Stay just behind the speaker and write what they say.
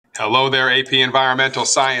Hello there, AP Environmental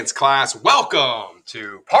Science class. Welcome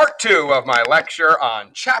to part 2 of my lecture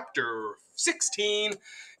on chapter 16,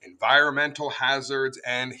 Environmental Hazards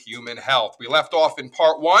and Human Health. We left off in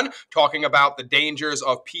part 1 talking about the dangers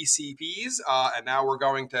of PCBs, and now we're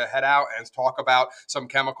going to head out and talk about some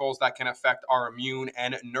chemicals that can affect our immune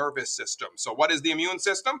and nervous system. So what is the immune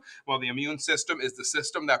system? Well, the immune system is the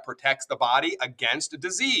system that protects the body against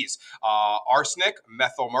disease. Arsenic,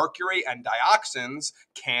 methylmercury, and dioxins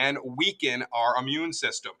can weaken our immune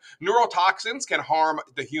system. Neurotoxins can harm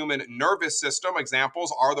the human nervous system.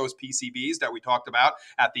 Examples are those PCBs that we talked about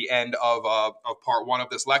at the end of part 1 of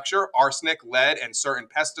this lecture. Arsenic, lead, and certain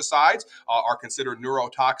pesticides are considered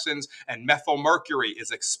neurotoxins, and methylmercury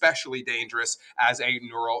is especially dangerous as a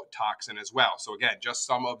neurotoxin as well. So again, just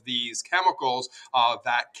some of these chemicals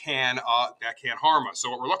that can harm us. So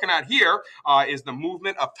what we're looking at here is the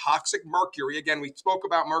movement of toxic mercury. Again, we spoke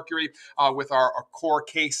about mercury with our core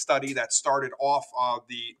case study that started off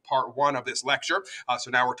the part 1 of this lecture. So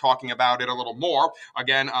now we're talking about it a little more.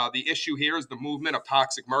 Again, the issue here is the movement of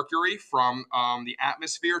toxic mercury from the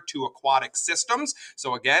atmosphere to aquatic systems.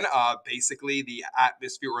 So again, basically the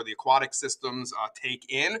atmosphere or the aquatic systems take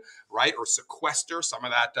in, right, or sequester some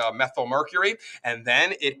of that methylmercury, and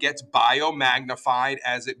then it gets biomagnified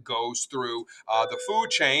as it goes through the food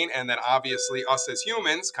chain, and then obviously us as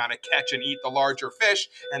humans kind of catch and eat the larger fish,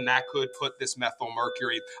 and that could put this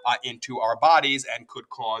methylmercury into our bodies and could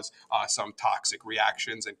cause some toxic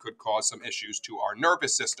reactions and could cause some issues to our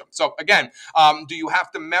nervous system. So again, do you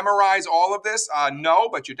have to memorize all of this? No,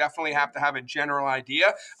 but you definitely have to have a general idea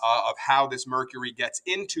of how this mercury gets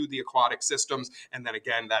into the aquatic systems, and then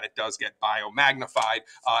again that it does get biomagnified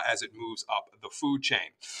as it moves up the food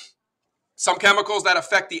chain. Some chemicals that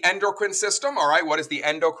affect the endocrine system. All right, what is the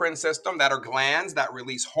endocrine system? That are glands that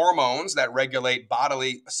release hormones that regulate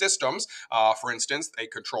bodily systems. For instance, they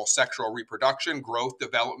control sexual reproduction, growth,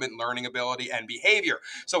 development, learning ability, and behavior.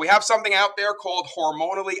 So we have something out there called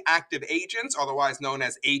hormonally active agents, otherwise known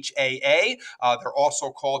as HAA. They're also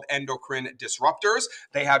called endocrine disruptors.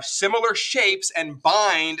 They have similar shapes and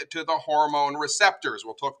bind to the hormone receptors.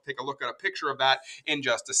 We'll take a look at a picture of that in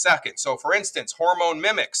just a second. So for instance, hormone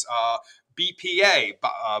mimics, BPA,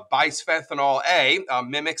 bisphenol A,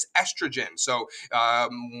 mimics estrogen. So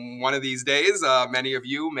one of these days, many of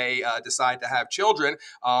you may decide to have children.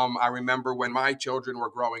 I remember when my children were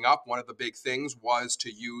growing up, one of the big things was to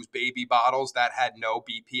use baby bottles that had no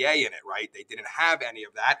BPA in it, right? They didn't have any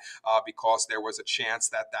of that because there was a chance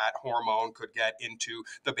that that hormone could get into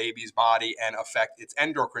the baby's body and affect its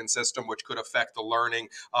endocrine system, which could affect the learning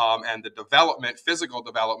and the development, physical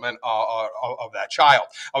development of that child.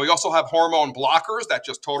 We also have hormone blockers that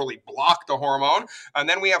just totally block the hormone. And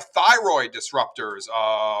then we have thyroid disruptors.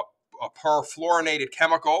 Perfluorinated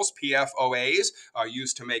chemicals, PFOAs,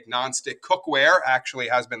 used to make nonstick cookware, actually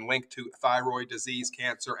has been linked to thyroid disease,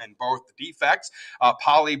 cancer, and birth defects.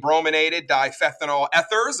 Polybrominated diphenol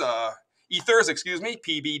ethers,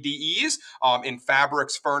 PBDEs, in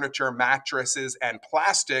fabrics, furniture, mattresses, and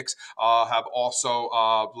plastics have also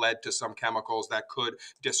led to some chemicals that could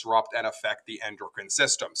disrupt and affect the endocrine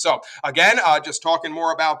system. So again, just talking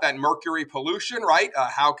more about that mercury pollution, right?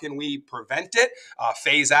 How can we prevent it?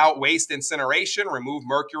 Phase out waste incineration, remove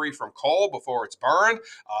mercury from coal before it's burned,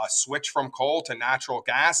 switch from coal to natural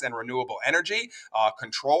gas and renewable energy,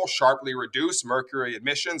 control, sharply reduce mercury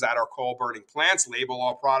emissions at our coal burning plants, label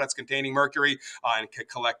all products containing mercury, and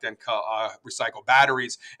collect and recycle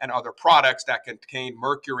batteries and other products that contain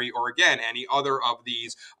mercury, or again, any other of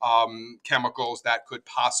these chemicals that could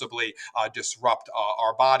possibly disrupt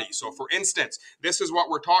our body. So for instance, this is what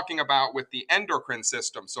we're talking about with the endocrine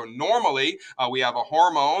system. So normally we have a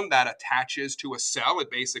hormone that attaches to a cell.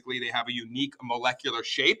 They have a unique molecular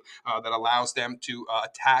shape that allows them to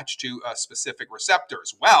attach to specific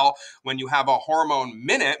receptors. Well, when you have a hormone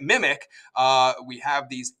mimic, we have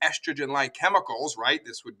these estrogen-like chemicals, right?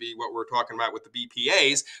 This would be what we're talking about with the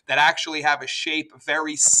BPAs, that actually have a shape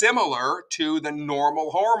very similar to the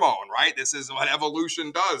normal hormone, right? This is what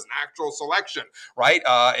evolution does, natural selection, right?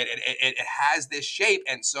 It has this shape,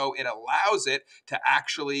 and so it allows it to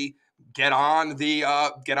actually get on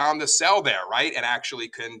the cell there, right? And actually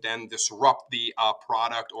can then disrupt the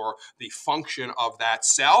product or the function of that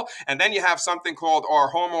cell. And then you have something called our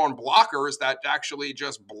hormone blockers that actually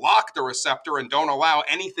just block the receptor and don't allow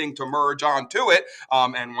anything to merge onto it.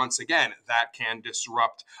 And once again, that can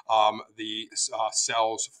disrupt the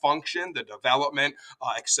cell's function, the development,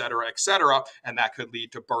 et cetera, and that could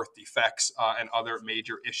lead to birth defects and other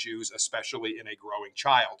major issues, especially in a growing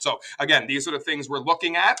child. So again, these are the things we're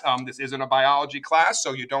looking at. This isn't a biology class,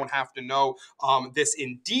 so you don't have to know this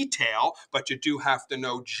in detail, but you do have to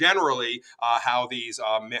know generally how these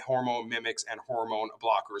hormone mimics and hormone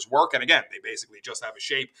blockers work. And again, they basically just have a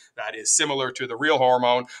shape that is similar to the real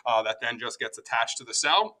hormone that then just gets attached to the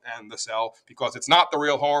cell, and the cell, because it's not the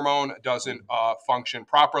real hormone, doesn't function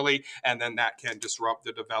properly, and then that can disrupt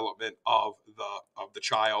the development of the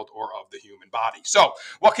child or of the human body. So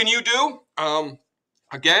what can you do?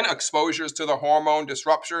 Again, exposures to the hormone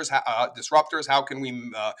disruptors. How can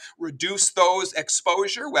we reduce those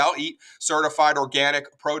exposure? Well, eat certified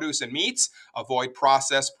organic produce and meats. Avoid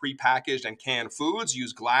processed, prepackaged, and canned foods.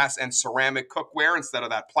 Use glass and ceramic cookware instead of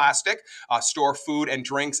that plastic. Store food and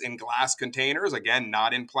drinks in glass containers. Again,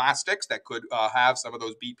 not in plastics that could have some of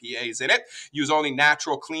those BPAs in it. Use only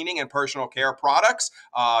natural cleaning and personal care products.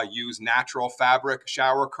 Use natural fabric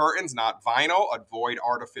shower curtains, not vinyl. Avoid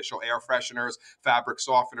artificial air fresheners, fabric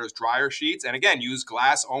softeners, dryer sheets, and again, use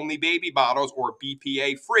glass-only baby bottles or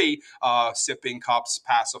BPA-free sipping cups,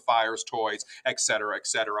 pacifiers, toys, etc.,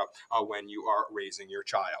 when you are raising your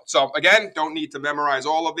child. So again, don't need to memorize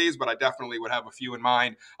all of these, but I definitely would have a few in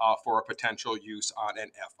mind for a potential use on an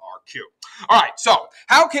FRQ. All right, so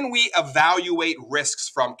how can we evaluate risks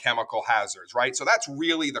from chemical hazards, right? So that's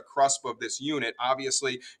really the crux of this unit.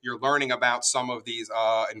 Obviously, you're learning about some of these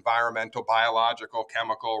environmental, biological,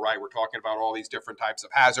 chemical, right? We're talking about all these different types of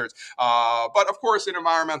hazards. But of course, in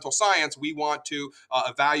environmental science, we want to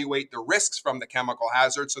evaluate the risks from the chemical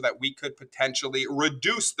hazards so that we could potentially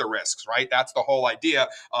reduce the risks, right? That's the whole idea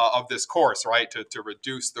of this course, right? To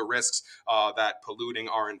reduce the risks that polluting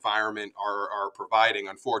our environment are providing,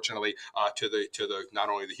 unfortunately, to the not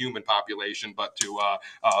only the human population, but to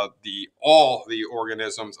all the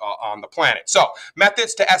organisms on the planet. So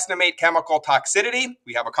methods to estimate chemical toxicity.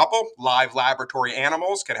 We have a couple. Live laboratory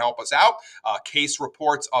animals can help us out. Case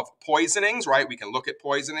reports of poisonings, right? We can look at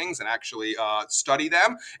poisonings and actually study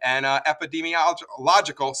them. And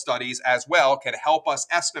epidemiological studies as well can help us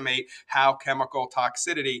estimate how chemical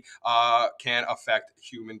toxicity can affect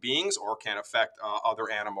human beings or can affect other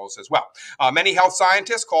animals as well. Many health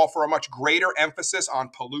scientists call for a much greater emphasis on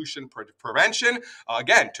pollution prevention,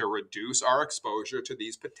 again, to reduce our exposure to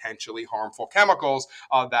these potentially harmful chemicals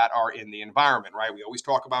that are in the environment, right? We always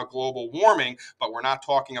talk about global warming, but we're not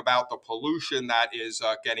talking about the pollution that is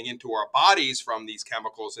getting into our bodies from these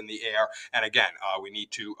chemicals in the air. And again, we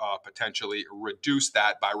need to potentially reduce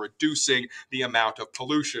that by reducing the amount of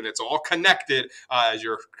pollution. It's all connected, as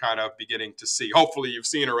you're kind of beginning to see. Hopefully you've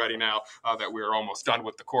seen already now that we're almost done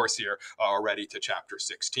with the course here, already to chapter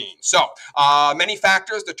 16. So many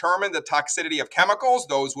factors determine the toxicity of chemicals.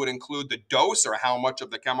 Those would include the dose, or how much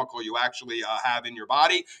of the chemical you actually have in your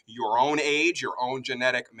body, your own age, your own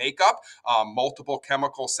genetic makeup, multiple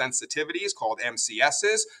chemical sensitivities called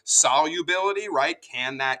MCSs, solubility, right?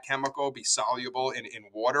 Can that chemical be soluble in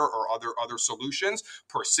water or other solutions?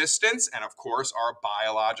 Persistence, and of course, our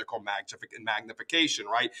biological magnification,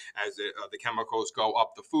 right? As the chemicals go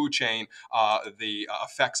up the food chain, the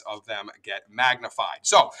effects of them get magnified.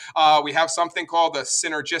 So we have something called the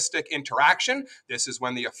synergistic interaction. This is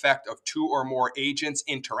when the effect of two or more agents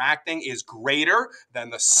interacting is greater than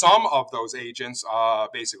the sum of those agents,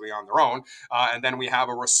 basically on their own. And then we have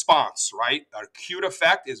a response, right? An acute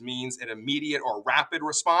effect means an immediate or rapid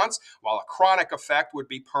response, while a chronic effect would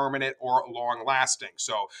be permanent or long lasting.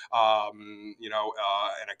 So, an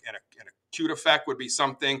acute effect would be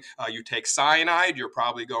something, you take cyanide, you're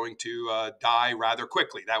probably going to die rather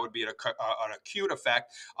quickly. That would be an acute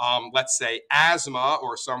effect. Let's say asthma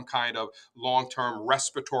or some kind of long-term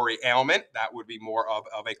respiratory ailment, that would be more of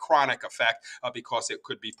a chronic effect because it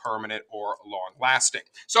could be permanent or long-lasting.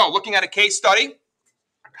 So looking at a case study,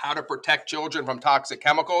 how to protect children from toxic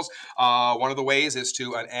chemicals. One of the ways is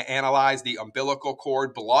to analyze the umbilical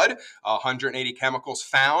cord blood. 180 chemicals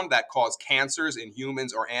found that cause cancers in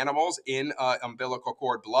humans or animals in umbilical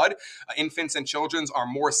cord blood. Infants and children are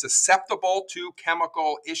more susceptible to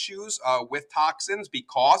chemical issues with toxins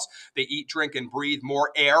because they eat, drink, and breathe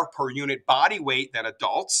more air per unit body weight than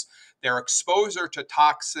adults. Their exposure to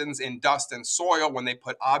toxins in dust and soil when they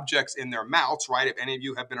put objects in their mouths, right? If any of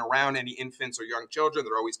you have been around any infants or young children,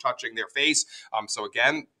 they're always touching their face. So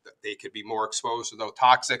again, they could be more exposed to those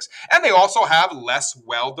toxics. And they also have less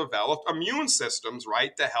well-developed immune systems,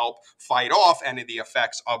 right, to help fight off any of the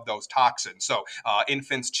effects of those toxins. So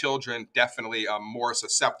infants, children, definitely more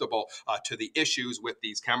susceptible to the issues with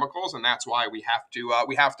these chemicals. And that's why we have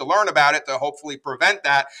to learn about it to hopefully prevent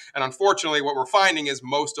that. And unfortunately, what we're finding is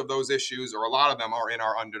most of those issues, or a lot of them, are in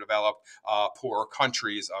our underdeveloped, poor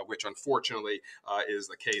countries, which unfortunately is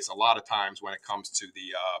the case a lot of times when it comes to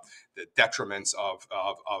the detriments of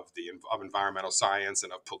environmental science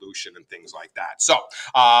and of pollution and things like that. So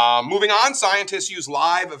moving on, scientists use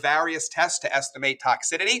live various tests to estimate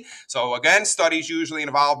toxicity. So again, studies usually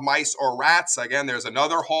involve mice or rats. Again, there's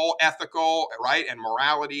another whole ethical, right, and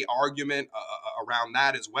morality argument around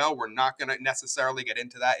that as well. We're not going to necessarily get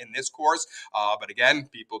into that in this course, but again,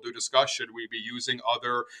 people do discuss, should we be using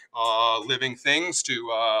other living things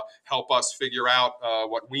to help us figure out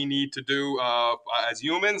what we need to do as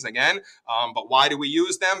humans, again. But why do we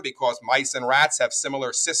use them? Because mice and rats have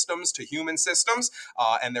similar systems to human systems,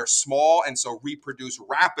 and they're small and so reproduce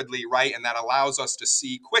rapidly, right? And that allows us to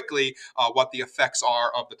see quickly what the effects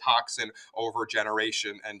are of the toxin over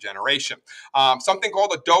generation and generation. Something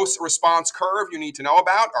called a dose response curve you need to know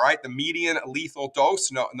about, all right? The median lethal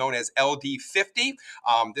dose, known as LD50.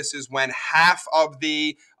 This is when half of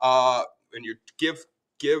the, when you give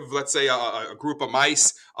let's say a group of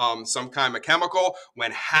mice some kind of chemical,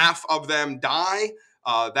 when half of them die,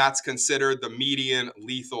 that's considered the median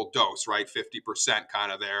lethal dose, right? 50%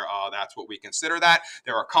 kind of there. That's what we consider that.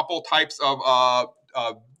 There are a couple types of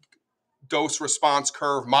dose response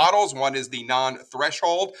curve models. One is the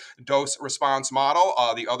non-threshold dose response model.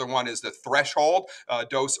 The other one is the threshold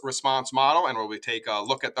dose response model, and we'll take a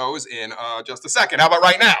look at those in just a second. How about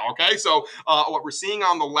right now? Okay, so what we're seeing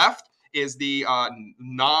on the left is the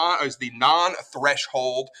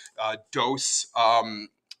non-threshold dose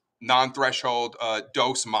non-threshold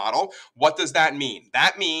dose model. What does that mean?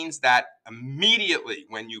 That means that immediately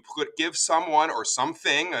when you give someone or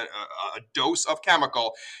something a dose of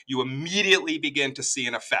chemical, you immediately begin to see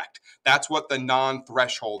an effect. That's what the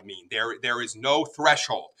non-threshold means. There is no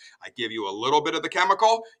threshold. I give you a little bit of the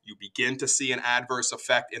chemical, you begin to see an adverse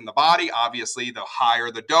effect in the body. Obviously, the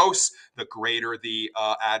higher the dose, the greater the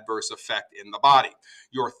adverse effect in the body.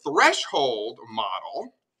 Your threshold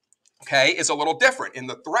model, okay, is a little different. In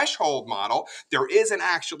the threshold model, there is an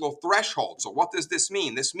actual threshold. So what does this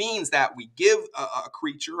mean? This means that we give a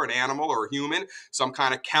creature, an animal or a human, some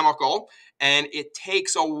kind of chemical, and it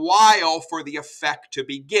takes a while for the effect to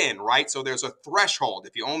begin, right? So there's a threshold.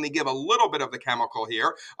 If you only give a little bit of the chemical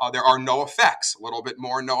here, there are no effects. A little bit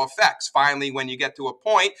more, no effects. Finally, when you get to a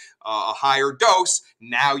point, a higher dose,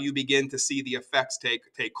 now you begin to see the effects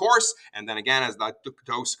take course. And then again, as the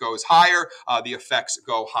dose goes higher, the effects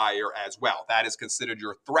go higher as well. That is considered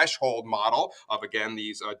your threshold model of, again,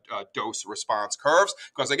 these dose response curves.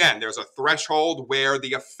 Because again, there's a threshold where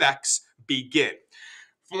the effects begin.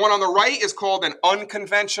 The one on the right is called an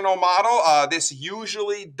unconventional model. This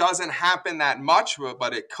usually doesn't happen that much,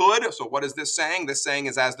 but it could. So what is this saying? This saying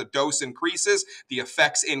is as the dose increases, the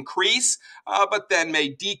effects increase, but then may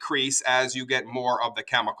decrease as you get more of the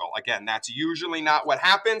chemical. Again, that's usually not what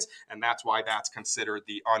happens, and that's why that's considered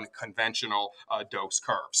the unconventional dose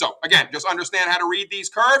curve. So again, just understand how to read these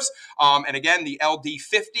curves. And again, the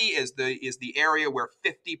LD50 is the area where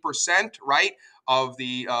 50%, right, of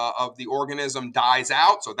the organism dies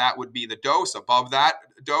out. So that would be the dose. Above that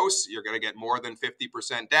dose, you're going to get more than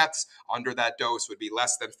 50% deaths. Under that dose would be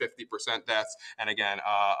less than 50% deaths. And again,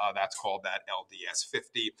 that's called that LDS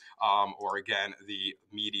 50, or again, the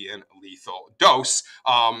median lethal dose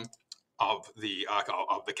of the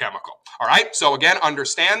chemical. All right. So again,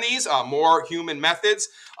 understand these more human methods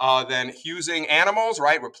than using animals.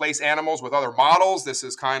 Right. Replace animals with other models. This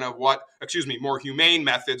is kind of what, more humane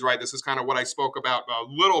methods. Right. This is kind of what I spoke about a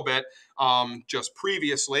little bit just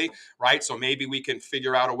previously. Right. So maybe we can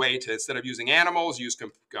figure out a way to, instead of using animals, use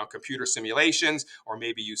computer simulations, or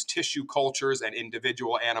maybe use tissue cultures and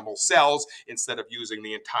individual animal cells instead of using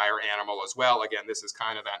the entire animal as well. Again, this is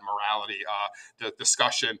kind of that morality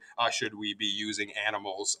discussion. Should we be using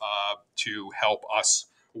animals to help us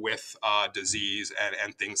with disease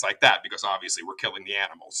and things like that? Because obviously we're killing the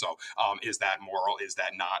animals. So is that moral? Is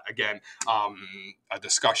that not? Again, a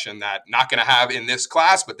discussion that not going to have in this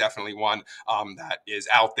class, but definitely one that is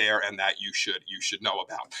out there and that you should know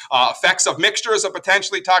about. Effects of mixtures of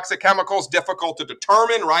potentially toxic chemicals, difficult to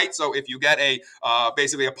determine, right? So if you get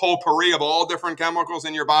basically a potpourri of all different chemicals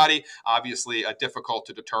in your body, obviously difficult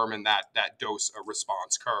to determine that dose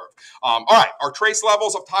response curve. All right, are trace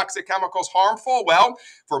levels of toxic chemicals harmful? Well,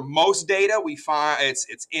 For most data, we find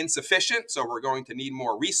it's insufficient, so we're going to need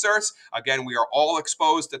more research. Again, we are all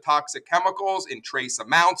exposed to toxic chemicals in trace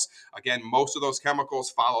amounts. Again, most of those chemicals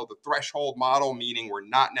follow the threshold model, meaning we're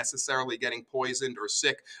not necessarily getting poisoned or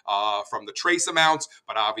sick from the trace amounts,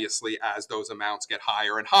 but obviously as those amounts get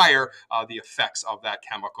higher and higher, the effects of that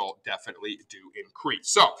chemical definitely do increase.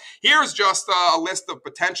 So here's just a list of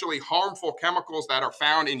potentially harmful chemicals that are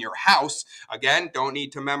found in your house. Again, don't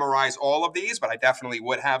need to memorize all of these, but I definitely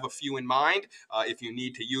would have a few in mind if you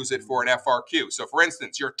need to use it for an FRQ. So for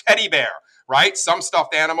instance, your teddy bear, right? Some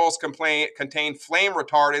stuffed animals contain flame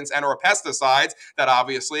retardants and or pesticides that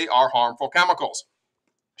obviously are harmful chemicals.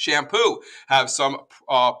 Shampoo have some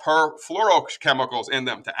perfluorochemicals in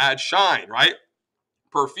them to add shine, right?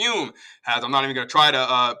 Perfume has, I'm not even going to try to,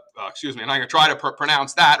 I'm not going to try to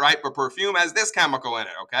pronounce that, right? But perfume has this chemical in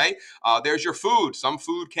it, okay? There's your food. Some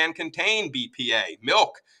food can contain BPA.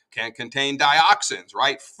 Milk can contain dioxins,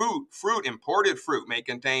 right? Imported fruit may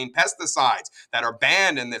contain pesticides that are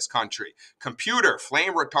banned in this country. Computer,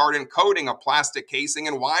 flame retardant coating of plastic casing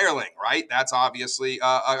and wiring, right? That's obviously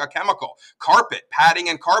a chemical. Carpet, padding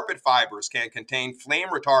and carpet fibers can contain flame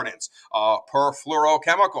retardants,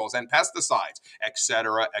 perfluorochemicals and pesticides,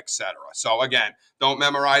 etc., etc. So again, don't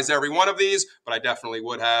memorize every one of these, but I definitely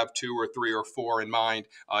would have 2 or 3 or 4 in mind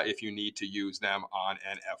if you need to use them on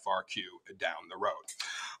an FRQ down the road.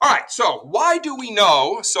 All right, so why do we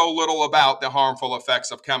know so little about the harmful effects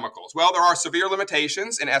of chemicals? Well, there are severe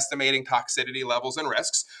limitations in estimating toxicity levels and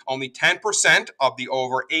risks. Only 10% of the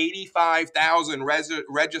over 85,000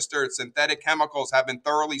 registered synthetic chemicals have been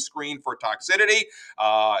thoroughly screened for toxicity.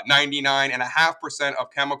 99.5% of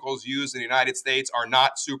chemicals used in the United States are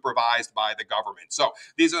not supervised by the government. So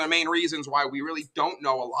these are the main reasons why we really don't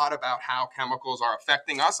know a lot about how chemicals are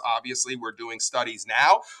affecting us. Obviously, we're doing studies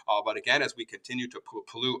now, but again, as we continue to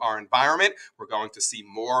pollute our environment, we're going to see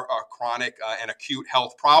more chronic and acute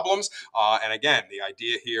health problems. And again, the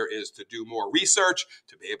idea here is to do more research,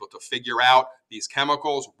 to be able to figure out these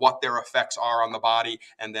chemicals, what their effects are on the body,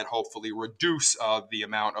 and then hopefully reduce the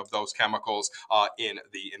amount of those chemicals in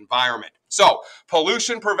the environment. So,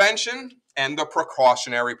 pollution prevention and the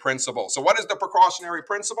precautionary principle. So what is the precautionary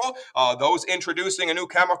principle? Those introducing a new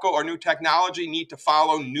chemical or new technology need to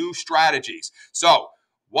follow new strategies. So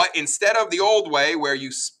instead of the old way where you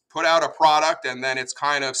put out a product and then it's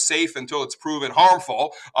kind of safe until it's proven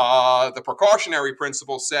harmful, the precautionary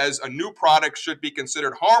principle says a new product should be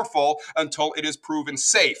considered harmful until it is proven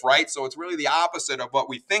safe, right? So it's really the opposite of what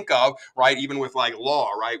we think of, right? Even with like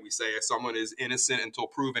law, right? We say someone is innocent until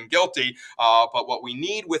proven guilty, but what we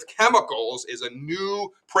need with chemicals is a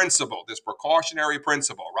new principle, this precautionary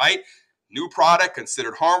principle, right? New product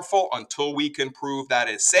considered harmful until we can prove that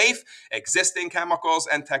it's safe. Existing chemicals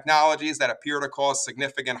and technologies that appear to cause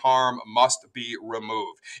significant harm must be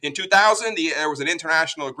removed. In 2000, there was an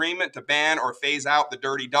international agreement to ban or phase out the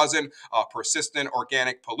dirty dozen persistent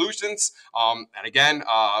organic pollutants. And again,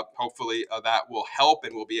 hopefully that will help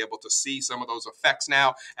and we'll be able to see some of those effects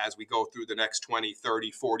now as we go through the next 20,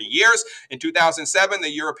 30, 40 years. In 2007, the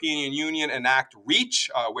European Union enacted REACH,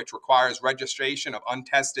 which requires registration of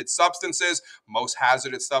untested substances. Most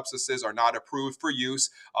hazardous substances are not approved for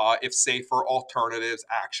use if safer alternatives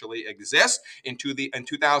actually exist. In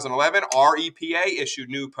 2011, our EPA issued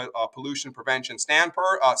new pollution prevention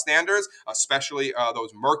standards, especially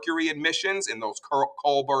those mercury emissions in those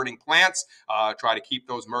coal-burning plants. Try to keep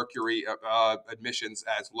those mercury emissions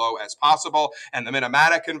as low as possible. And the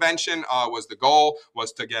Minamata Convention the goal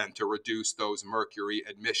was to reduce those mercury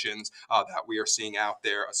emissions that we are seeing out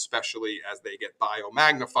there, especially as they get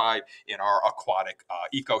biomagnified in our aquatic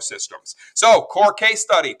ecosystems. So, core case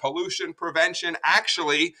study, pollution prevention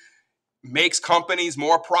actually makes companies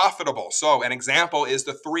more profitable. So an example is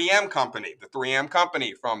the 3M company. The 3M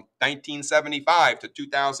company from 1975 to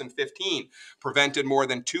 2015 prevented more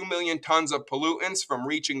than 2 million tons of pollutants from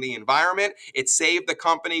reaching the environment. It saved the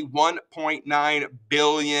company $1.9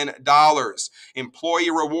 billion.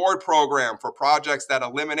 Employee reward program for projects that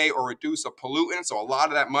eliminate or reduce a pollutant. So a lot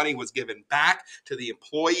of that money was given back to the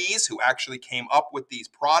employees who actually came up with these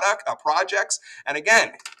projects. And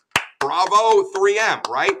again, bravo 3M,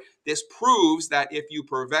 right? This proves that if you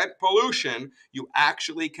prevent pollution, you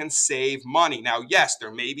actually can save money. Now, yes,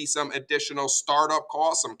 there may be some additional startup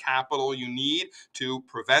costs, some capital you need to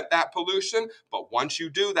prevent that pollution, but once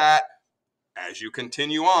you do that, as you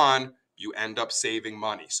continue on, you end up saving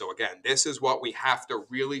money. So again, this is what we have to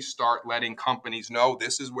really start letting companies know.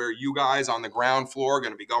 This is where you guys on the ground floor are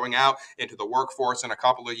going to be going out into the workforce in a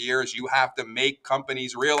couple of years. You have to make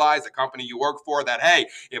companies realize, the company you work for, that, hey,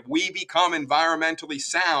 if we become environmentally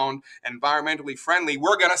sound, environmentally friendly,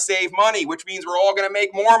 we're going to save money, which means we're all going to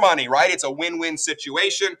make more money, right? It's a win-win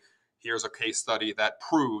situation. Here's a case study that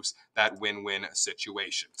proves that win-win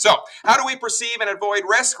situation. So how do we perceive and avoid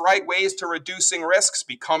risk, right? Ways to reducing risks: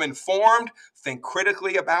 become informed, think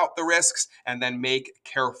critically about the risks, and then make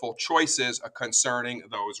careful choices concerning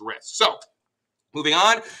those risks. So moving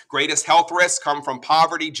on, greatest health risks come from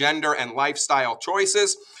poverty, gender, and lifestyle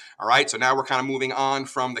choices. All right, so now we're kind of moving on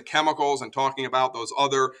from the chemicals and talking about those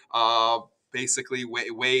other basically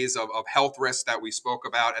ways of health risks that we spoke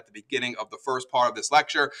about at the beginning of the first part of this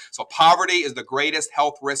lecture. So poverty is the greatest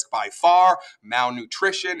health risk by far.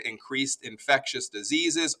 Malnutrition, increased infectious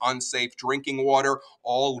diseases, unsafe drinking water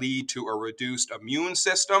all lead to a reduced immune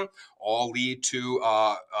system, all lead to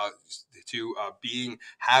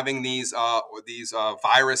having these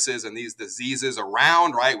viruses and these diseases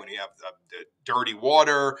around, right? When you have dirty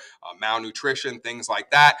water, malnutrition, things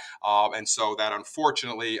like that. And so that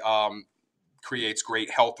unfortunately creates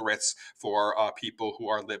great health risks for people who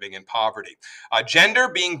are living in poverty. Gender,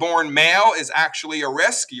 being born male, is actually a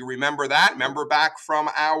risk. You remember that? Remember back from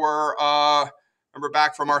our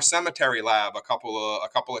cemetery lab a couple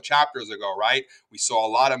of chapters ago, right? We saw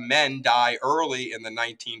a lot of men die early in the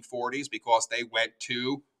 1940s because they went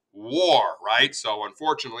to war, right? So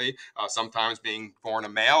unfortunately, sometimes being born a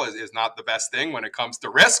male is not the best thing when it comes to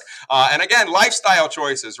risk. And again, lifestyle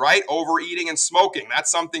choices, right? Overeating and smoking,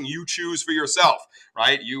 that's something you choose for yourself,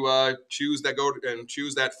 right? You choose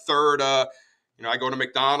that third, I go to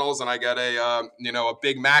McDonald's and I get a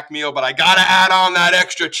Big Mac meal, but I got to add on that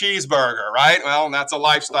extra cheeseburger, right? Well, that's a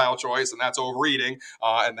lifestyle choice, and that's overeating,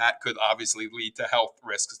 and that could obviously lead to health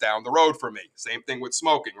risks down the road for me. Same thing with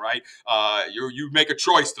smoking, right? You make a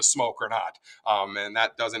choice to smoke or not, and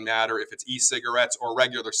that doesn't matter if it's e-cigarettes or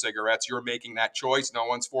regular cigarettes. You're making that choice. No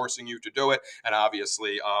one's forcing you to do it, and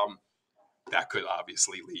obviously that could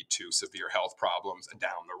obviously lead to severe health problems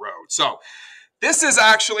down the road. So this is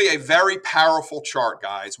actually a very powerful chart,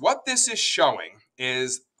 guys. What this is showing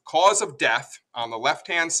is cause of death on the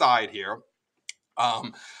left-hand side here.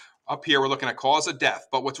 Up here, we're looking at cause of death.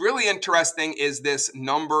 But what's really interesting is this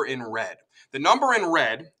number in red. The number in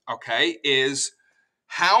red, okay, is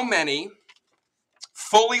how many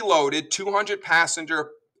fully loaded 200-passenger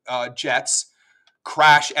jets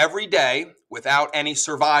crash every day without any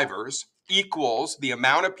survivors, equals the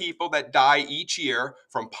amount of people that die each year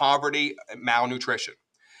from poverty and malnutrition.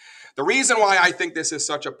 The reason why I think this is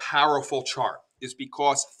such a powerful chart is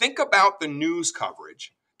because think about the news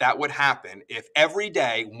coverage that would happen if every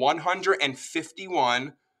day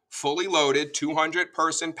 151 fully loaded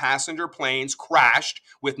 200-person passenger planes crashed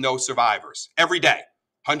with no survivors. Every day,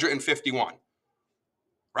 151.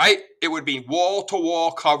 Right? It would be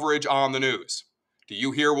wall-to-wall coverage on the news. Do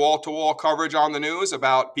you hear wall-to-wall coverage on the news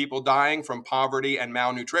about people dying from poverty and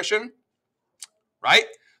malnutrition? Right?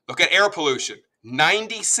 Look at air pollution.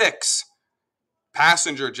 96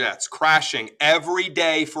 passenger jets crashing every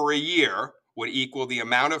day for a year would equal the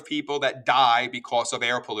amount of people that die because of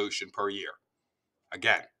air pollution per year.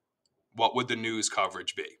 Again, what would the news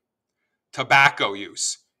coverage be? Tobacco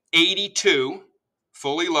use. 82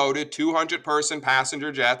 fully loaded 200-person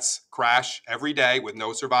passenger jets crash every day with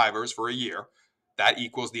no survivors for a year. That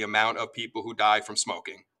equals the amount of people who die from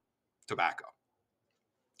smoking tobacco.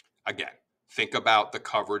 Again, think about the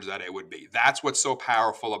coverage that it would be. That's what's so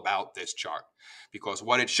powerful about this chart, because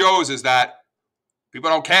what it shows is that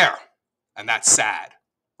people don't care, and that's sad,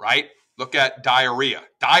 right? Look at diarrhea.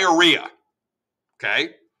 Diarrhea, okay?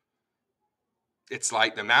 It's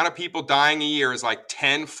like the amount of people dying a year is like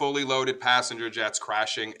 10 fully loaded passenger jets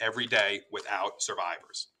crashing every day without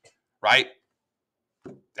survivors, right?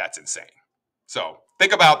 That's insane. So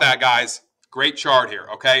think about that, guys. Great chart here,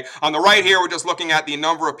 okay? On the right here, we're just looking at the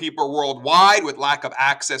number of people worldwide with lack of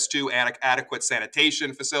access to adequate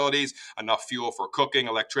sanitation facilities, enough fuel for cooking,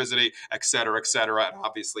 electricity, et cetera, and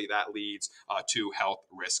obviously that leads to health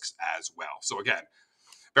risks as well. So again,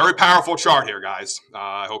 very powerful chart here, guys.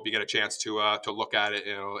 I hope you get a chance to look at it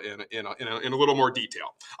in a little more detail.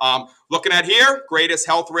 Looking at here, greatest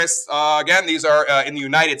health risks. Again, these are in the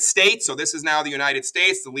United States. So this is now the United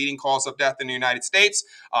States, the leading cause of death in the United States.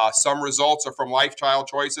 Some results are from lifestyle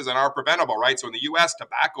choices and are preventable, right? So in the U.S.,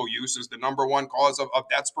 tobacco use is the #1 cause of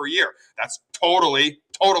deaths per year. That's totally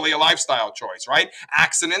totally a lifestyle choice, right?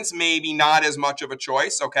 Accidents, maybe not as much of a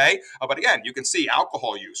choice, okay? But again, you can see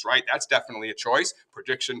alcohol use, right? That's definitely a choice.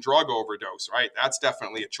 Prediction drug overdose, right? That's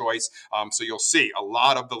definitely a choice. So you'll see a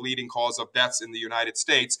lot of the leading cause of deaths in the United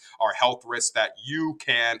States are health risks that you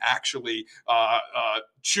can actually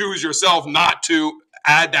choose yourself not to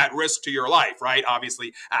add that risk to your life, right?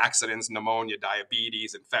 Obviously, accidents, pneumonia,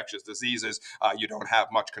 diabetes, infectious diseases, you don't have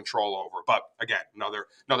much control over. But again,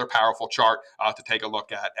 another powerful chart to take a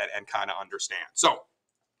look at and kind of understand. So,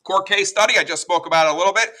 court case study, I just spoke about it a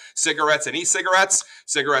little bit. Cigarettes and e-cigarettes.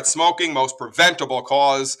 Cigarette smoking, most preventable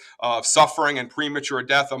cause of suffering and premature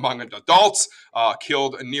death among adults.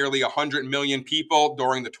 Killed nearly 100 million people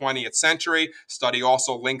during the 20th century. Study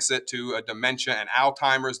also links it to dementia and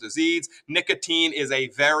Alzheimer's disease. Nicotine is a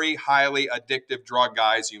very highly addictive drug,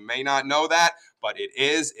 guys. You may not know that, but it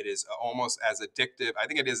is. It is almost as addictive. I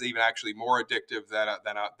think it is even actually more addictive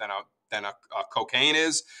than cocaine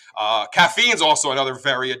is. Caffeine is also another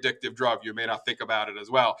very addictive drug. You may not think about it as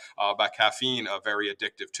well, but caffeine very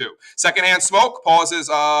addictive too. Secondhand smoke causes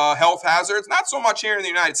health hazards. Not so much here in the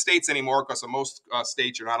United States anymore, because in most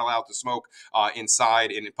states you're not allowed to smoke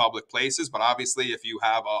inside in public places. But obviously, if you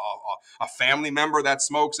have a family member that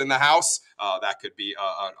smokes in the house, that could be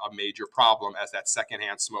a major problem, as that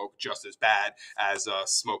secondhand smoke just as bad as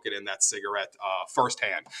smoking in that cigarette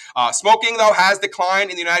firsthand. Smoking, though, has declined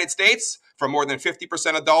in the United States from more than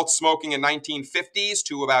 50% adults smoking in 1950s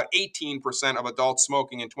to about 18% of adults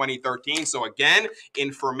smoking in 2013. So again,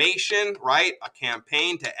 information, right? A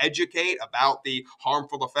campaign to educate about the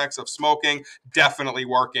harmful effects of smoking, definitely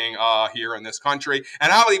working here in this country.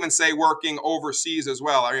 And I would even say working overseas as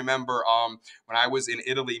well. I remember when I was in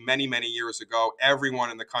Italy many, many years ago, everyone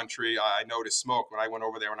in the country, I noticed smoke when I went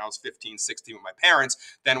over there when I was 15, 16 with my parents.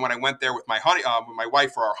 Then when I went there with my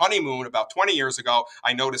wife for our honeymoon about 20 years ago,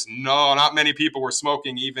 I noticed not many people were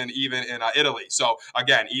smoking even in Italy. So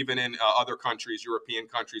again, even in other countries, European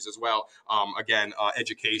countries as well,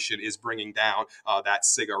 education is bringing down that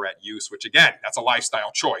cigarette use, which again, that's a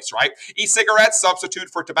lifestyle choice, right? E-cigarettes substitute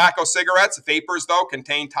for tobacco cigarettes. Vapors, though,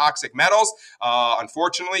 contain toxic metals.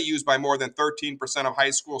 Unfortunately, used by more than 13% of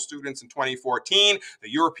high school students in 2014. The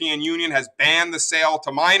European Union has banned the sale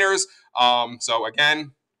to minors. So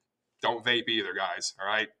again, don't vape either, guys. All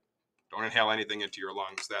right. Don't inhale anything into your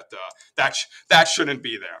lungs. That shouldn't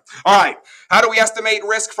be there. All right. How do we estimate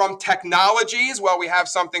risk from technologies? Well, we have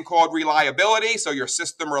something called reliability. So your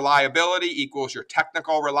system reliability equals your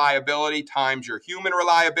technical reliability times your human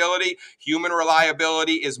reliability. Human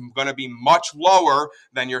reliability is going to be much lower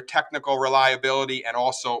than your technical reliability and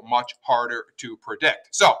also much harder to predict.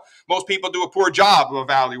 So most people do a poor job of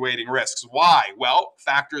evaluating risks. Why? Well,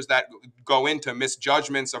 factors that go into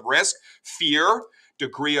misjudgments of risk: fear,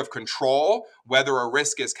 degree of control, whether a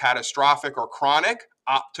risk is catastrophic or chronic,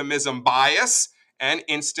 optimism bias, and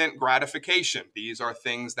instant gratification. These are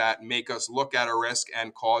things that make us look at a risk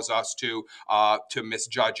and cause us to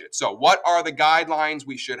misjudge it. So what are the guidelines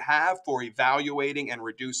we should have for evaluating and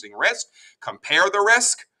reducing risk? Compare the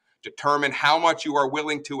risk, determine how much you are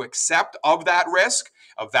willing to accept of that risk,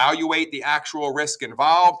 evaluate the actual risk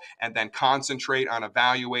involved, and then concentrate on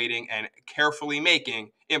evaluating and carefully making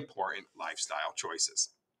important lifestyle choices.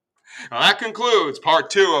 Now, that concludes part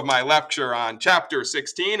 2 of my lecture on Chapter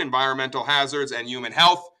 16, Environmental Hazards and Human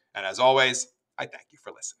Health. And as always, I thank you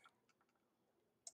for listening.